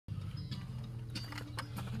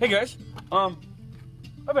Hey guys, I've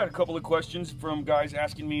had a couple of questions from guys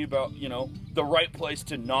asking me about, the right place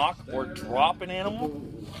to knock or drop an animal.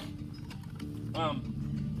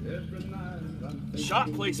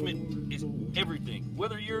 Shot placement is everything.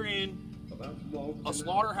 Whether you're in a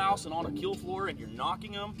slaughterhouse and on a kill floor and you're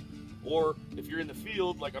knocking them, or if you're in the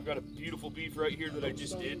field, like I've got a beautiful beef right here that I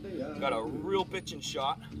just did, got a real bitchin'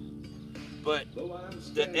 shot. But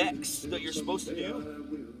the X that you're supposed to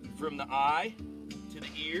do from the eye to the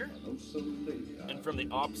ear, and from the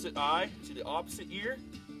opposite eye to the opposite ear,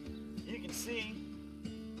 you can see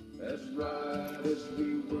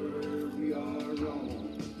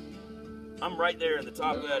I'm right there in the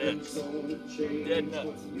top of that X. Dead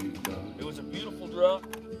nuts. It was a beautiful draw.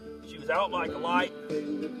 She was out like a light.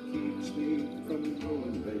 And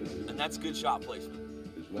that's good shot placement.